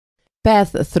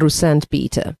Path through St.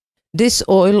 Peter. This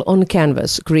oil on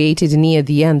canvas, created near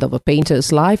the end of a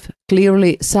painter's life,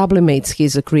 clearly sublimates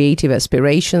his creative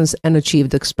aspirations and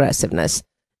achieved expressiveness.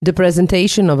 The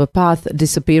presentation of a path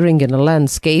disappearing in a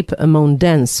landscape among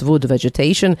dense wood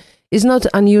vegetation is not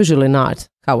unusual in art.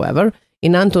 However,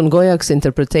 in Antun Gojak's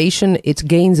interpretation, it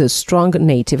gains a strong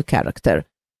native character.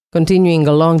 Continuing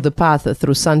along the path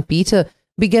through St. Peter,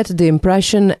 we get the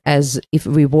impression as if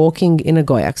we're walking in a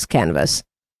Gojak's canvas.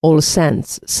 All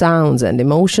scents, sounds and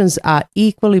emotions are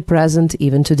equally present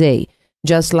even today,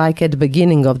 just like at the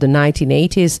beginning of the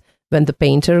 1980s, when the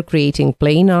painter creating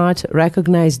plein art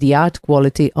recognized the art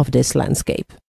quality of this landscape.